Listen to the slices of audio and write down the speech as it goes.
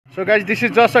So guys, this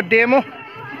is just a demo.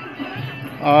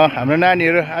 हाम्रो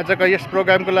नानीहरू आजको यस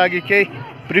प्रोग्रामको लागि केही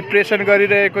प्रिपरेसन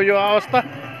गरिरहेको यो अवस्था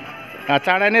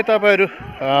चाँडै नै तपाईहरु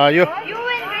यो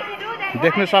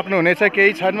देख्न सक्नुहुनेछ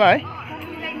केही क्षणमा है।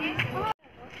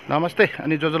 नमस्ते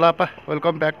अनि जोजोलापा,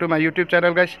 welcome back to my YouTube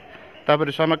channel guys.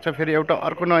 तपाईहरु समक्ष फेरि एउटा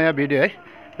अर्को नयाँ भिडियो है।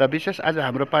 र विशेष आज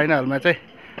हाम्रो पाइना हलमा चाहिँ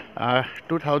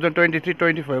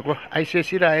 2023-24 को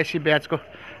आइसिएससी र आइएससी ब्याचको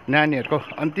नानीहरूको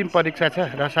अन्तिम परीक्षा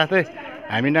छ र साथै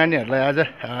हामी नानीहरूलाई आज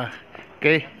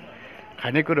केही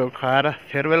खानेकुराहरू खुवाएर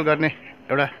फेयरवेल गर्ने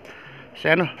एउटा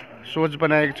सानो सोच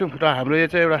बनाएको छु। र हाम्रो यो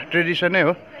चाहिँ एउटा ट्रेडिसनै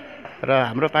हो र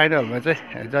हाम्रो पाइना हलमा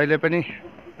चाहिँ जहिले पनि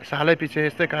सालै पछि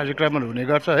यस्तै कार्यक्रमहरू हुने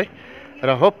गर्छ है। र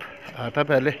होप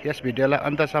तपाईहरुले यस भिडियोलाई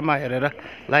अन्तसम्म हेरेर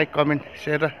लाइक, कमेन्ट,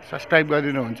 शेयर र सब्स्क्राइब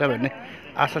गरिदिनुहुन्छ भन्ने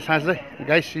आशा साँच्दै।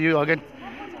 Guys, C you again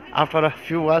after a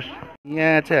few वार।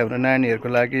 यहाँ चाहिँ हाम्रो नानीहरूको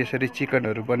लागि यसरी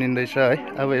चिकनहरू बनिँदैछ है।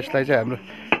 अब यसलाई चाहिँ हाम्रो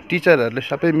टिचरहरूले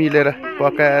सबै मिलेर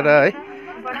पकाएर है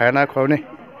खाना खुवाउने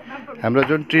हाम्रो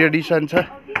जुन ट्रेडिसन छ।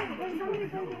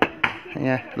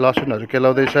 यहाँ लसुनहरू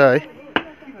केलाउँदैछ है।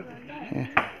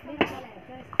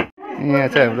 यहाँ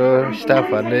चाहिँ हाम्रो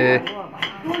स्टाफहरूले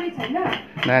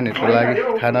नानीहरूको लागि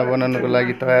खाना बनाउनको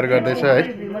लागि तयार गर्दैछ है।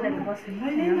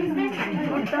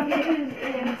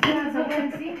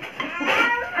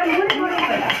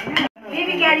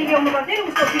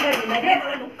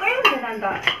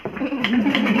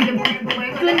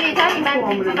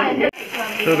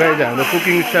 सो गाइस, हाम्रो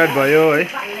कुकिङ स्टार्ट भयो है।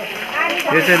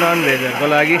 यो चाहिँ नन भेजहरूको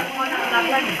लागि।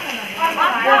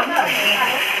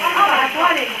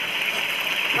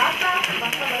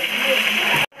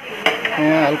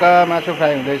 यहाँ हल्का मासु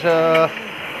फ्राई हुँदैछ,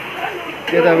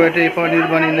 यतापट्टि पनिर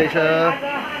बनिँदैछ।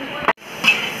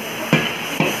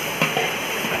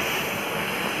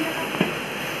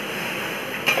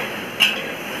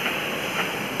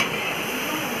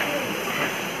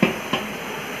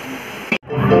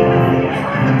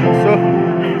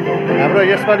 हाम्रो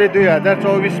यसपालि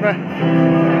 2024 मा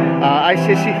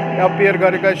आइसिएससी अपियर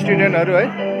गरेका स्टुडेन्टहरू है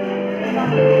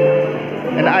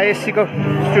अनि आइएससी को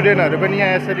स्टुडेन्टहरू पनि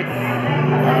यहाँ यसरी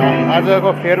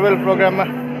आजको फेयरवेल प्रोग्राममा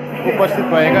उपस्थित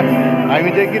भएका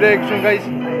हामी देखिरहेका छौँ guys.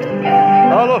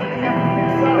 Hello,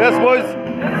 yes boys,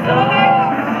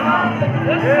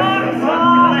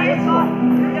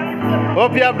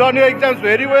 hope you have done your exams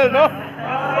very well, no?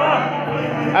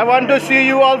 I want to see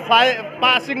you all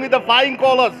passing with the flying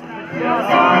colors.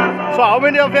 So how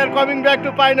many of you are coming back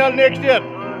to Pine Hill next year?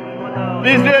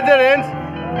 Please raise your hands.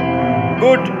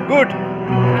 Good, good.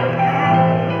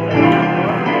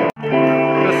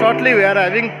 So shortly we are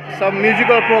having some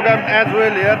musical program as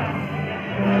well here.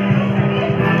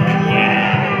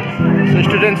 So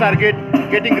students are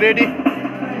getting ready.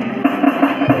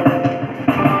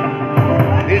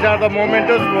 These are the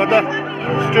mementos for the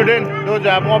students, those who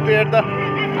have appeared the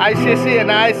ICSE and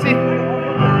IISc.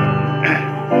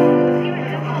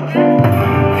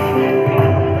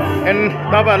 And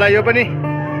तपाईहरुलाई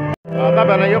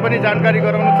यो पनि जानकारी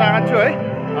गराउन चाहन्छु है।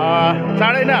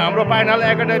 चाँडै नै हाम्रो फाइनल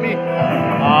एकाडेमी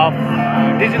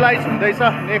डिजिटलाइज हुँदैछ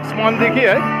नेक्स्ट मन्थदेखि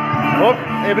है। Hope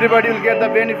everybody will get the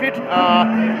benefit.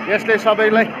 यसले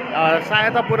सबैलाई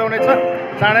सहायता पुर्याउनेछ।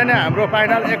 चाँडै नै हाम्रो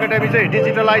फाइनल एकाडेमी चाहिँ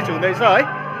डिजिटलाइज हुँदैछ है।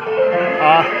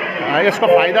 यसको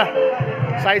फाइदा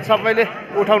सायद सबैले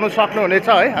उठाउन सक्नुहुनेछ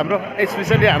है। हाम्रो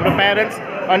स्पेसली हाम्रो प्यारेन्ट्स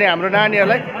अनि हाम्रो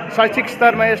नानीहरूलाई शैक्षिक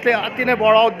स्तरमा यसले अति नै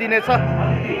बढावा दिनेछ।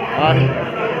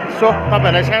 सो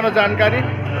तपाईहरुलाई सानो जानकारी।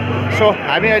 सो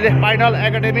हामी अहिले फाइनल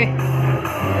एकाडेमी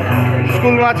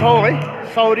स्कुलमा छौँ है,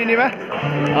 सौरिनीमा,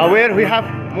 where we have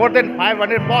more than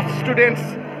 500+ students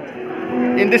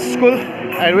in this school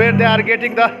and where they are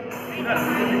getting the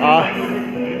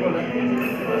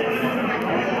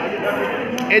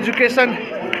education.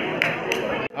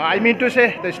 I mean to say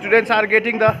the students are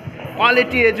getting the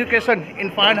quality education in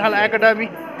Pine Hill Academy,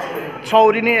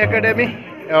 Saurini Academy,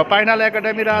 Pine Hill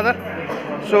Academy rather.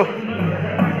 So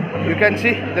you can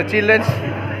see the children,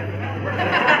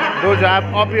 those who have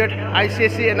appeared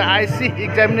ICSE and IISc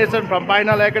examination from Pine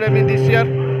Hill Academy this year.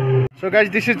 So guys,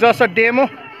 this is just a demo.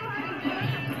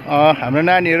 हाम्रो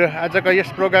नानीहरू आजको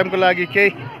यस प्रोग्रामको लागि केही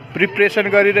preparation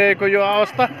गरिरहेको यो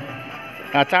अवस्था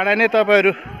चाँडै नै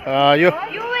तपाईहरु यो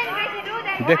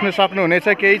देख्न सक्नुहुनेछ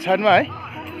केही क्षणमा है।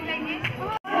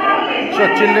 So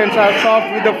children are served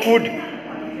with the food,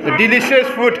 the delicious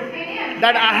food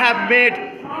that I have made.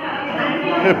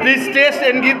 Please taste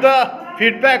and give the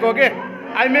feedback, okay?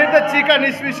 I made the chicken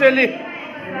especially.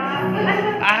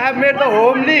 I have made the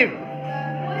homely,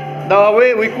 the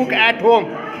way we cook at home.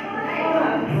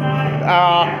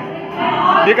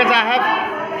 Because I have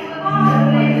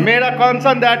made a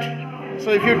concern that, so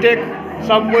if you take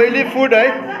some oily food,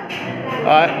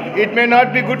 It may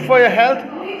not be good for your health.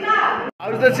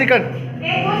 How's the chicken?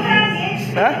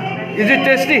 Huh? Is it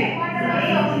tasty?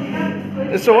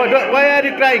 So why are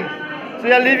you crying? So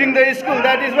you are leaving the school,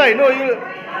 that is why. No,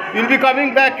 you'll be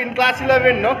coming back in class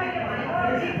 11, no?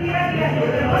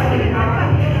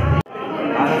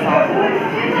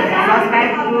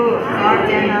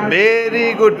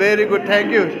 Very good, very good.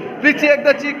 Thank you. Please check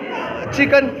the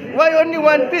chicken. Why only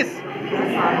one piece?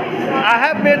 I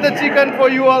have made the chicken for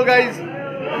you all, guys.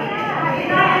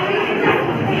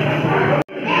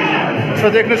 So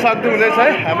देख्न सक्नुहुँदैछ है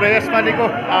हाम्रो यसपालिको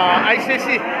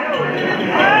ICSC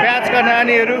ब्याचका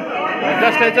नानीहरू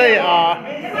जसले चाहिँ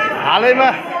हालैमा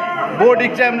board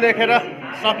exam लेखेर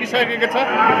सकिसकेको छ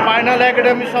फाइनल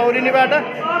एकाडेमी सौरिनीबाट।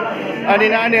 अनि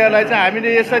नानीहरूलाई चाहिँ हामीले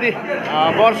यसरी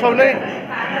वर्षौँ नै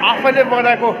आफैले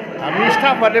बनाएको हामी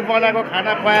स्टाफहरूले बनाएको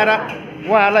खाना खुवाएर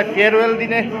उहाँहरूलाई फेयरवेल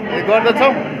दिने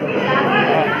गर्दछौँ।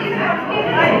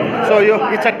 सो यो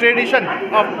it's a tradition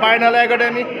of final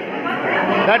academy.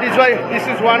 That is why this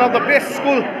is one of the best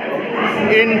school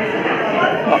in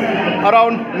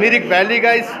around Mirik Valley,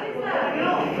 guys.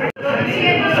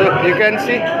 So you can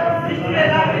see.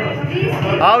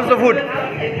 How's the food?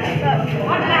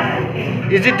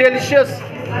 Is it delicious?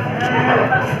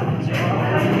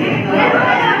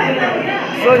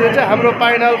 So यो चाहिँ हाम्रो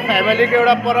final फ्यामिलीको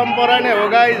एउटा परम्परा नै हो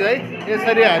guys है.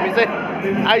 यसरी हामी चाहिँ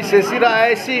आइसिएससी र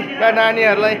आइएससी का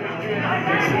नानीहरूलाई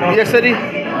यसरी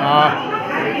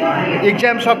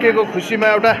इक्जाम सकिएको खुसीमा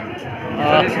एउटा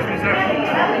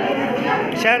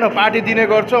सानो पार्टी दिने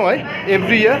गर्छौँ है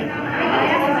एभ्री इयर.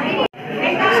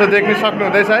 सो देख्न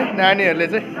सक्नुहुँदैछ है नानीहरूले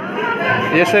चाहिँ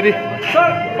यसरी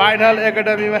फाइनल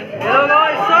एकाडेमीमा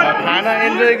खाना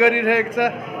इन्जोय गरिरहेको छ.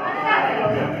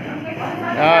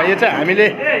 यो चाहिँ हामीले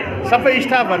सबै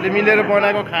स्टाफहरूले मिलेर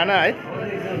बनाएको खाना है.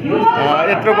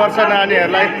 यत्रो वर्ष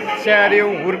नानीहरूलाई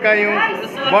स्याहार्यौँ, हुर्कायौँ,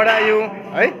 बढायौँ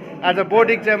है. आज बोर्ड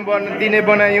इक्जाम दिने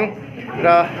बनायौँ र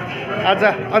आज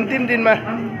अन्तिम दिनमा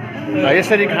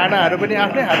यसरी खानाहरू पनि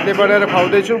आफ्नै हातले बनाएर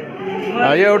खुवाउँदैछु.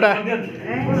 यो एउटा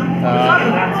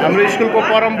हाम्रो स्कुलको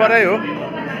परम्परै हो.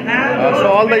 So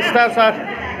all the staffs are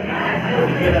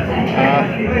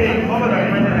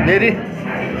very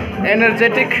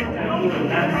energetic.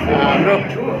 हाम्रो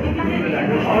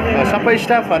सबै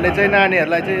स्टाफहरूले चाहिँ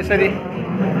नानीहरूलाई चाहिँ यसरी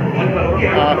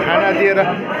खाना दिएर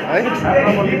है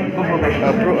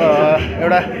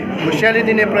एउटा खुसियाली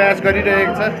दिने प्रयास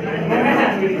गरिरहेको छ.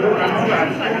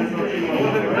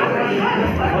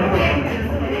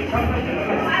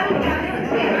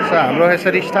 सो हाम्रो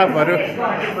यसरी स्टाफहरू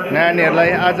नानीहरूलाई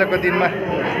आजको दिनमा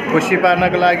खुसी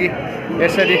पार्नको लागि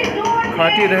यसरी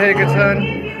खटिरहेका छन्.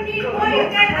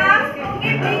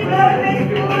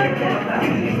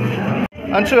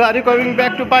 Anshu, are you coming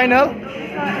back to Pine Hill?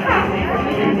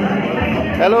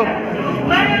 Hello.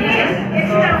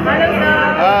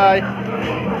 Hi.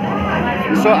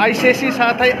 So ICSE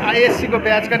साथै ISC को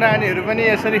ब्याचका नानीहरू पनि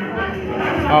यसरी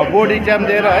बोर्ड इक्जाम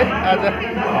दिएर है आज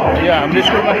यो हाम्रो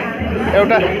स्कुलमा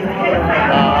एउटा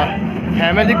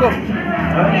फ्यामिलीको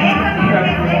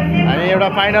हामी एउटा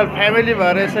फाइनल फ्यामिली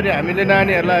भएर यसरी हामीले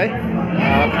नानीहरूलाई है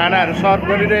खानाहरू सर्भ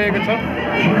गरिरहेका छौँ.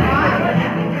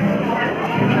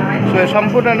 सो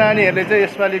सम्पूर्ण नानीहरूले चाहिँ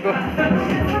यसपालिको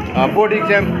बोर्ड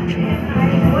इक्जाम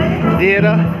दिएर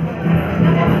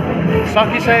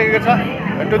सकिसकेको छ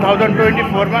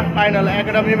 2024 मा final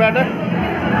एकाडेमीबाट.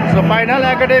 So final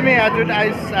academy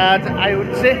as I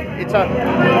would say it's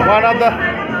one of the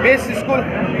best school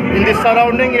in the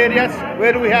surrounding areas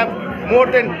where we have more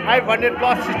than 500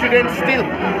 plus students still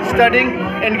studying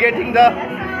and getting the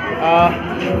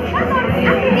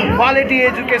quality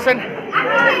education.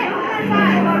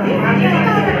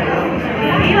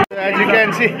 As you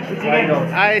can see,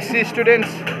 I see students.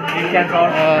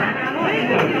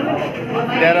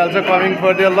 They are also coming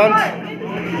for their lunch.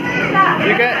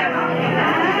 You can.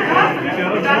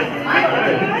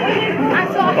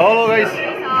 Hello guys.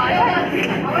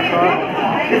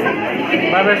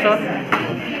 Bye bye sir.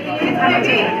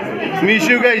 Miss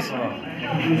you guys.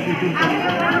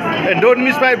 And don't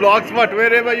miss my vlogs, but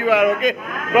wherever you are, okay?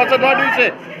 Prasad, what do you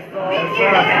say?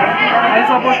 I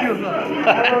support you,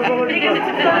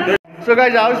 sir. So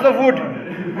guys, how's the food?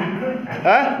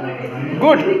 Huh?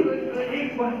 Good.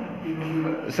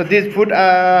 So this food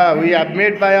we have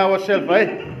made by ourselves,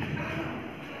 right?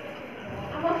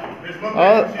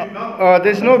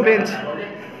 There's no bench.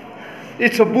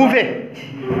 It's a buffet.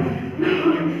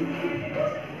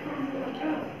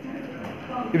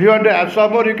 If you want to have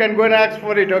some more, you can go and ask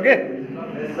for it, okay?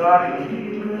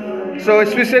 So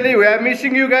especially we are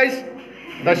missing you guys,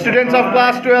 the students of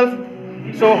class 12.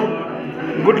 So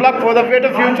good luck for the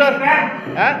better future.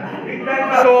 Huh?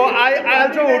 So I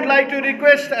also would like to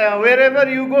request wherever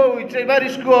you go, whichever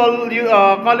school you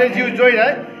college you join,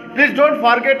 please don't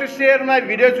forget to share my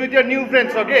videos with your new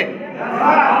friends. Okay?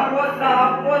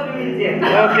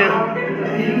 Okay,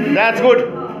 that's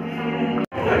good.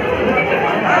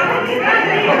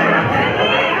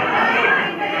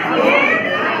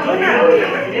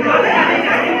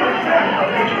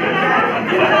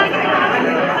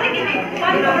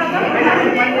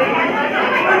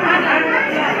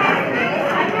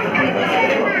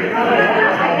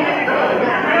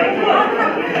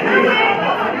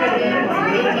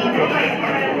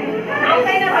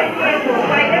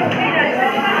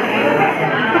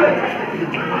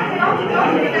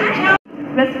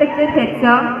 Respected head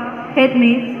sir, head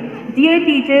miss, dear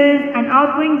teachers and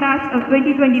outgoing batch of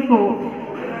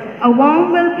 2024, a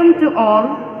warm welcome to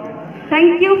all.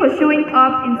 Thank you for showing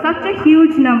up in such a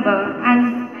huge number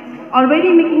and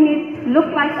already making it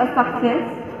look like a success.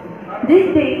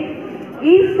 This day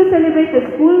is to celebrate the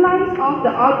school life of the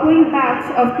outgoing batch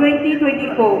of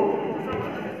 2024.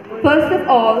 First of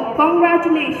all,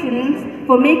 congratulations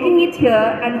for making it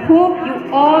here and hope you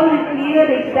all will clear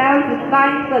the exams with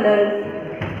flying colors.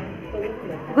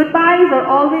 Goodbyes are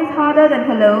always harder than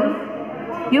hellos.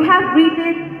 You have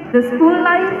greeted the school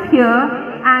life here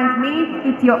and made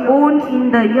it your own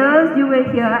in the years you were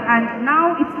here, and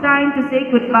now it's time to say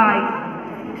goodbye.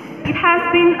 It has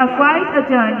been quite a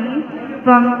journey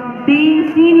from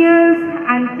being seniors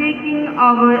and taking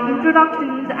our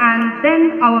introductions and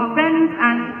then our friends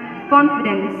and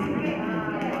confidence.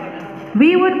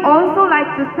 We would also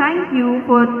like to thank you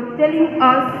for telling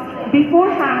us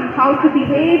beforehand how to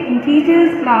behave in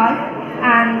teachers' class,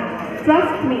 and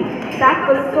trust me, that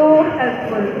was so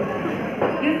helpful.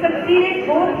 You succeeded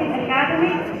both in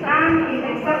academics and in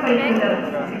extracurriculars.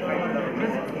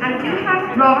 And you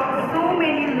have brought so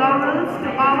many laurels to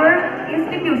our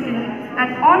institution,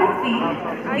 and honestly,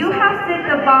 you have set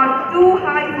the bar too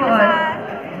high for us.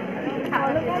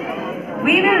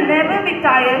 We will never be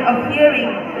tired of hearing,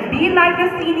 be like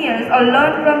your seniors or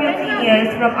learn from your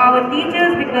seniors, from our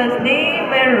teachers, because they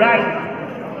were right.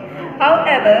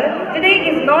 However, today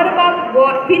is not about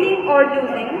winning or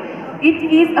losing. It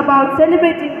is about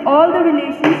celebrating all the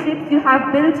relationships you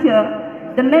have built here,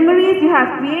 the memories you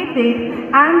have created,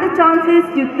 and the chances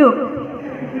you took.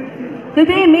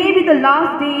 Today may be the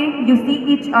last day you see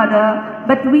each other,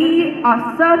 but we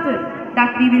are certain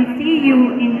that we will see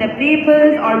you in the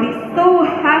papers or be so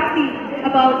happy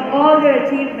about all your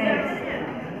achievements.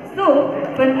 So,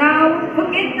 for now,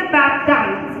 forget the bad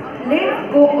times.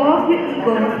 Let's go off your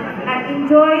egos and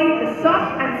enjoy the short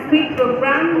and sweet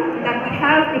program that we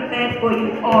have prepared for you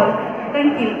all.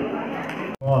 Thank you.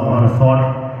 On a short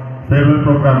farewell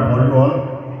program for you all.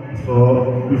 So,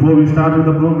 before we start with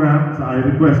the program, I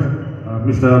request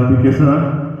Mr. P.K. sir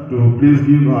to please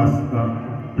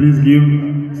give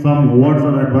some words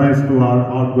of advice to our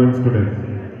outgoing students.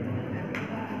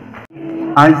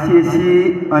 ICSE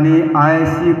अनि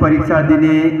ISC परीक्षा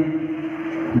दिने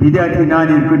विद्यार्थी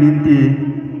नानीहरूको निम्ति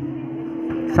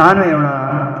सानो एउटा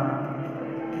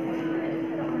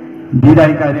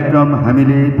विदाई कार्यक्रम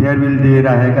हामीले फेयरवेल डे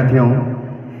राखेका थियौं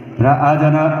र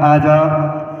आज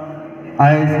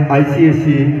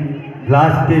आईसीएसई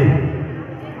लास्ट डे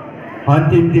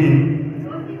अन्तिम दिन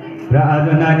र आज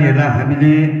नानीहरूलाई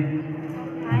हामीले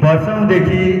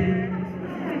वर्षौंदेखि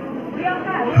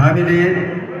हामीले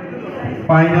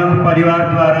पाइनल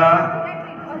परिवारद्वारा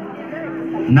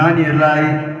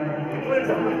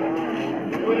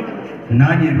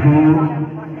नानीहरूको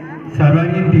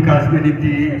सर्वाङ्गीन विकासको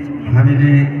निम्ति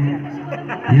हामीले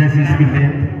यस स्कुलले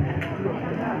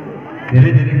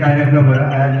धेरै कार्यक्रमहरू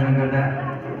आयोजना गर्दा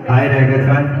आइरहेका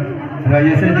छन् र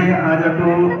यसैले आजको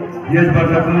यस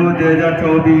वर्षको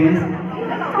 2024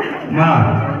 मा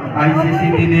आईसीएसई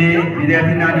दिने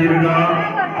विद्यार्थी नानीहरू र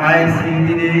आईएससी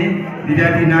दिने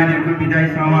विद्यार्थी नानीहरूको विदाई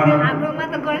समारोह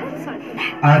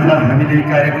आज हामीले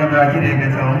कार्यक्रम राखिरहेका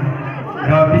छौं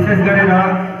र विशेष गरेर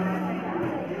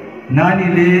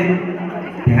नानीले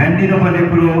ध्यान दिनुपर्ने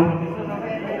कुरो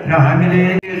र हामीले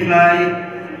यसलाई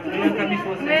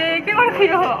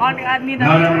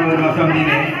नराम्रो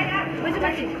नसम्झिने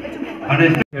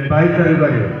एडभाइसहरू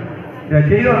गर्यो र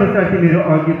त्यही अनुसार तिमीहरू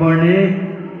अघि बढ्ने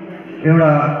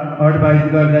एउटा एडभाइस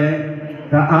गर्दै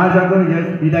र आजको यस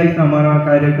विदाई समारोह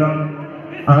कार्यक्रम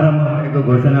आरम्भ भएको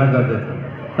घोषणा गर्दछु।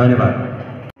 धन्यवाद।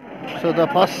 So the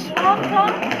first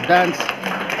dance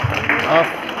of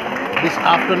this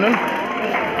afternoon,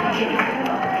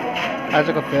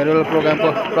 आजको फेयरवेल प्रोग्रामको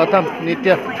प्रथम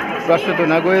नृत्य प्रस्तुत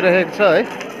हुन गइरहेको छ है।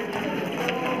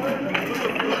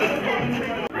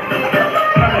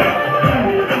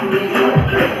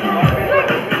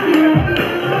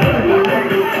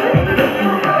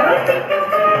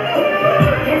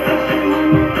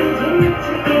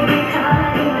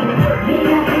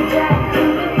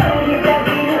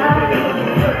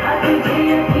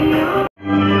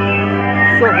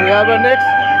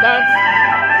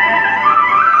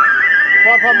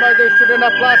 by the student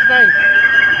of class 9.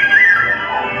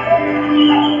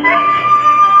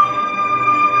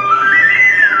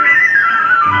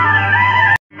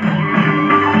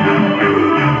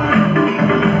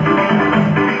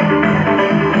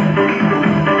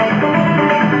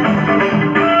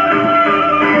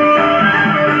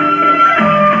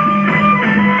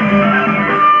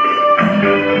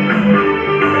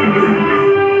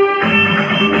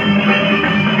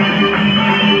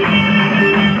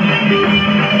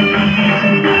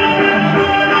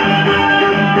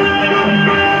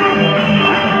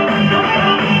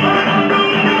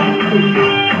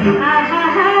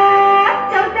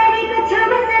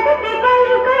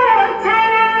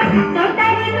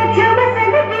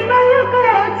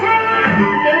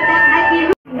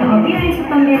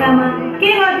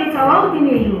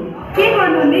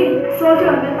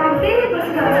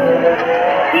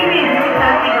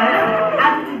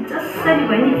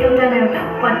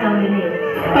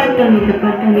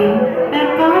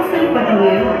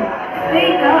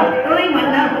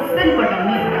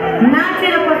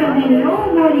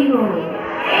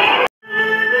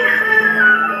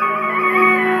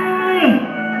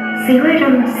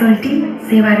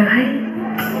 सेवा रहे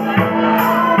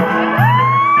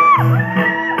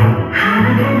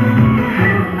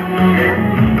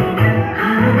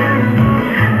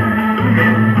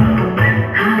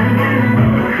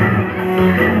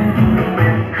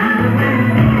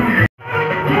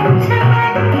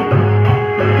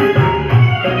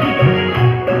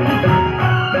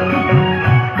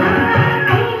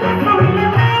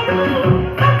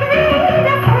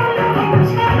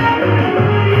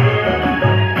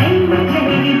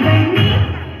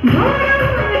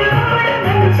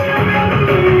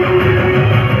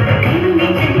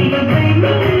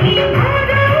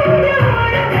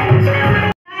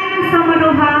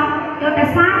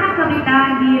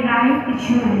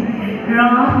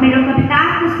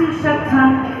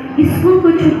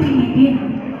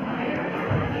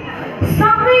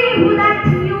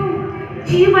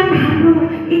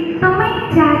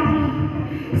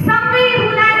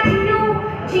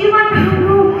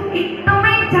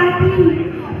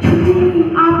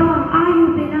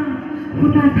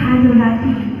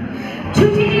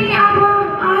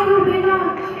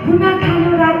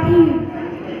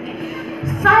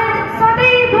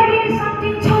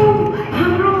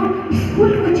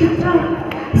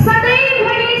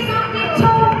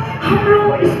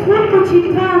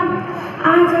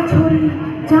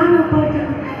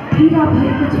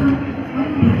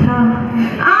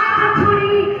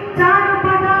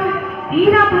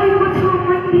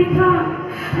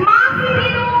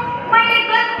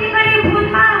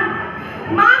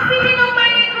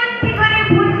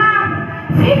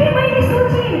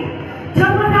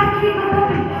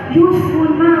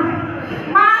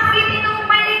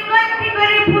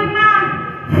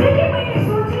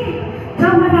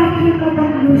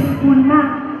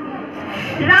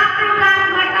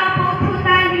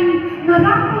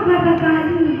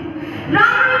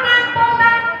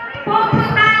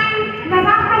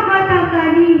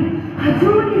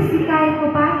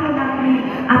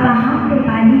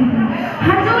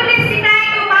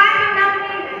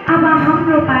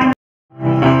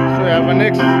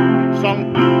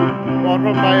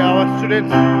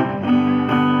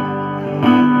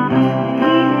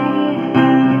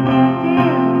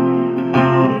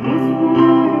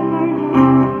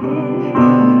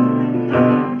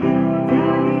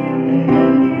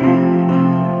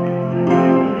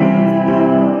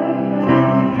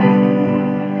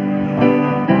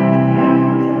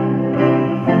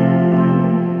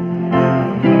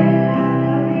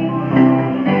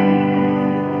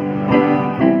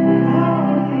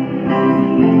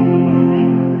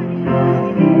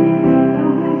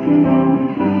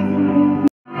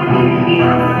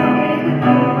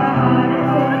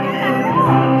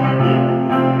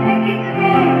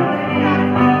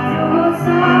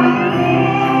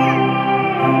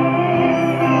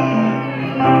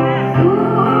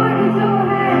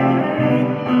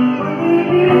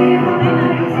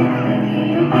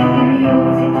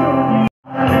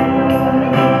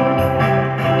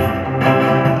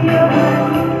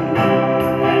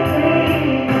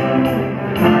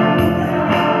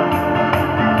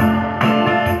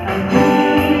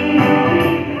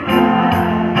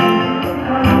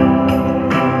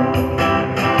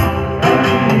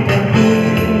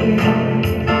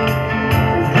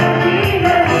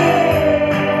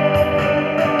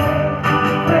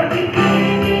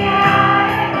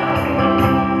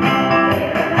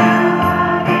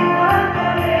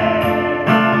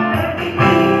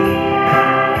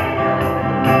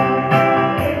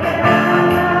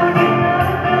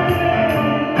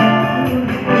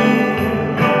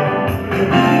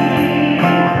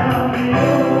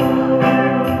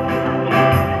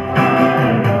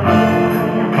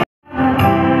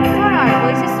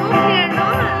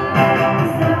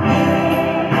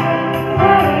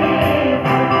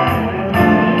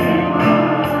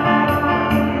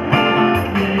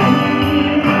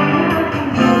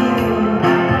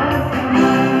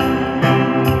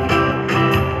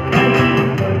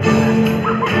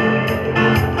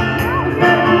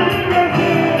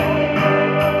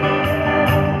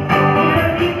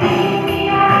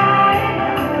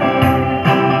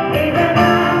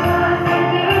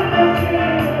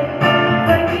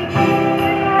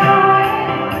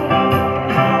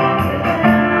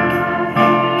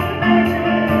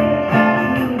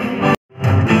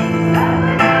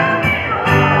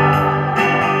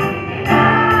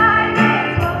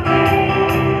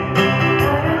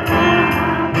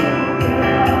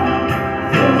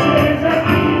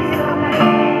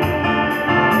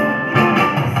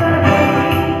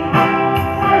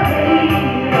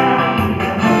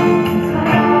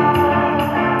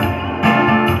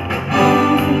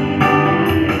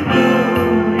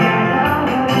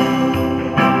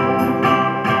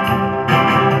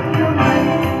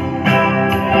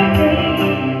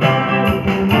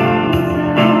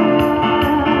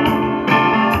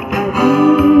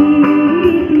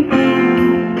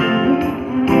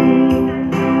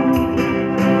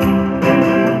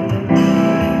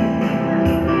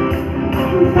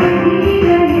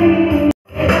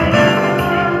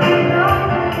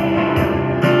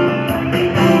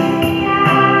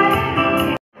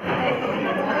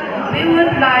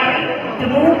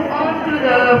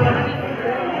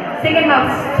second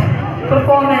last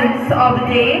performance of the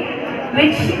day,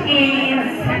 which is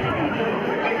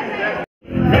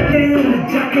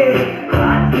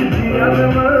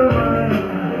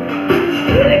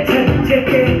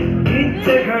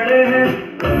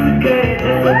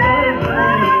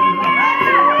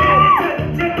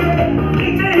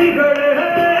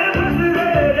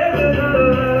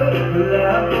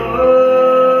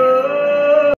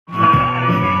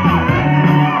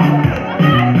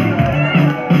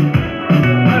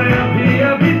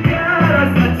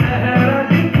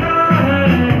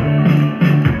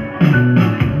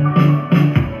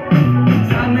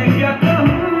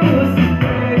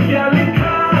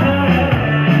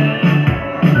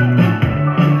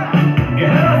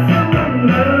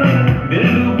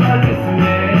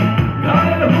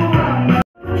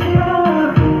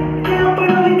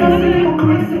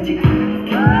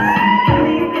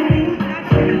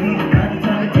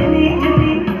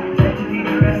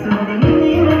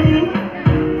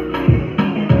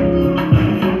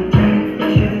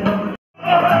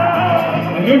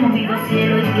He movido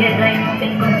cielo y tierra y no te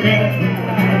encontré.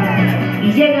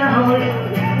 Y llega hoy,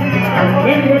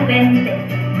 de repente,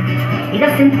 y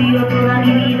da sentido toda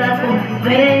mi vida con tu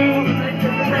querer.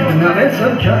 ना मैं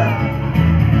समझा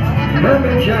ना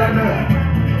मैं जाना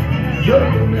जो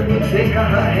तुमने मुझसे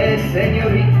कहा है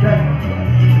सेन्योरिटा,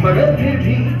 मगर फिर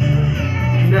भी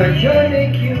न जाने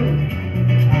क्यों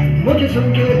मुझे सुन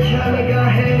के अच्छा लगा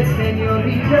है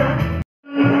senorita.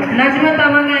 Najma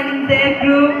Tamang and their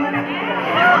group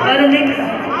for the next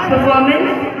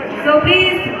performance. So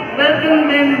please welcome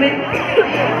them with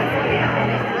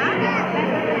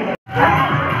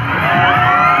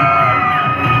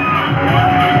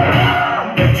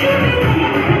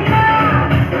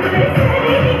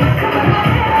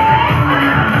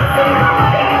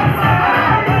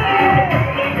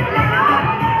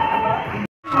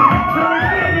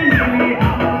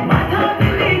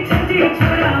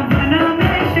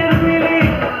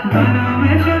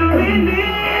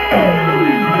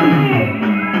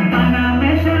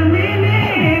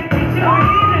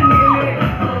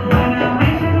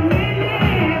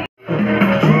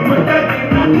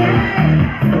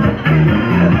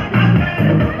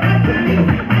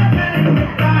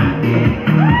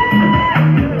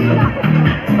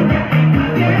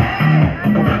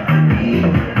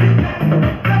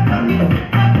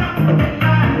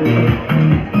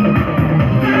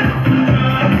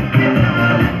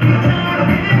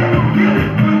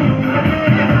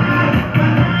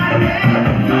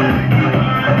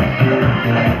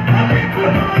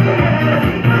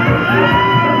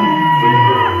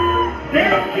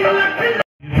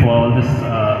for this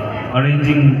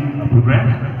arranging program.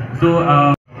 So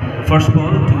first of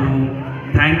all, to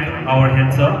thank our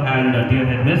head sir and dear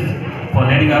head miss for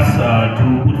letting us to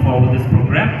put forward this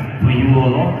program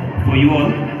for you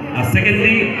all.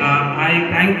 Secondly, I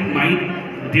thank my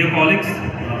dear colleagues,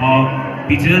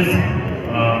 teachers,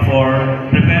 for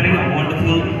preparing a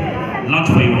wonderful lunch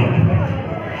for you all.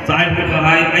 So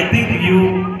I think you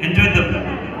enjoyed the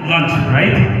lunch,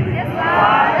 right?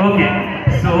 Okay,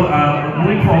 so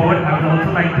moving forward, I would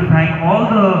also like to thank all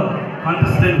the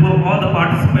contestants, all the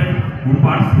participants who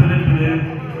participated today,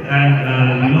 and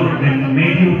they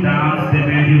made you dance, they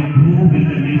made you groove with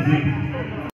the music.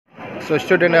 So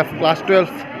student of class 12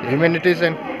 humanities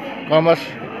and commerce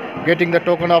getting the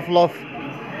token of love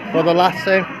for the last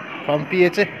time from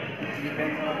PHA.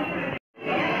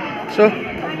 So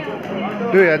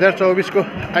 2024 को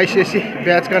ICSE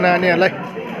batch का नानीहरुलाई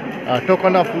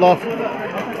token of love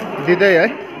दिँदै है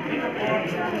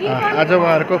आज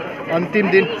उहाँहरुको अन्तिम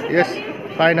दिन यस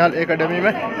final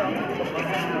एकाडेमीमा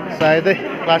सायदै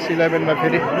class 11 मा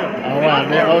फेरि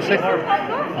उहाँहरुले अवश्य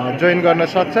जोइन गर्न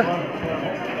सक्छ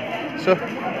So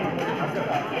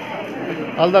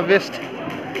all the best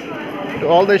to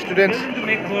all the students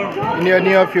in your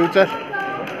near future.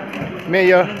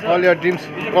 May all your dreams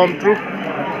come true.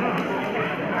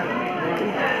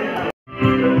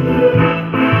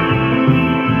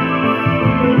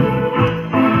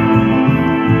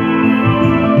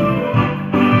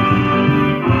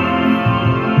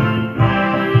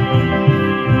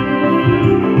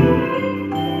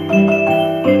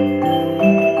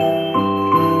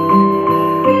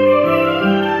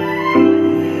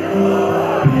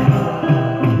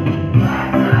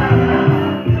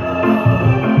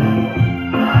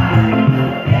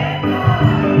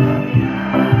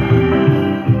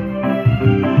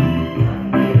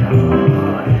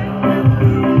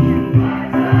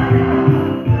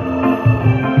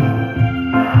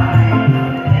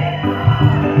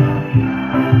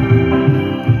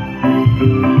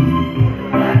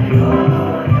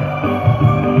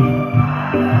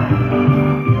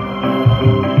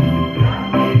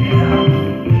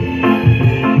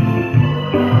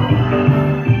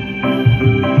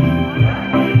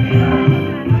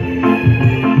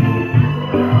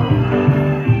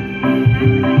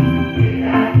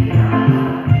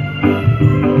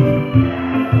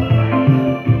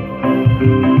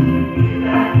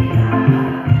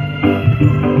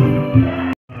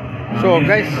 So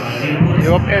guys, you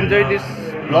hope enjoy this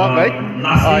vlog है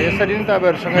यसरी नै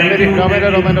तपाईहरुसँग फेरि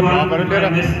रमाइलो भ्लगहरु लिएर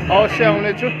अवश्य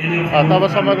आउने छु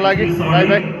तबसम्मको लागि bye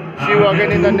bye C you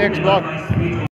again in the next vlog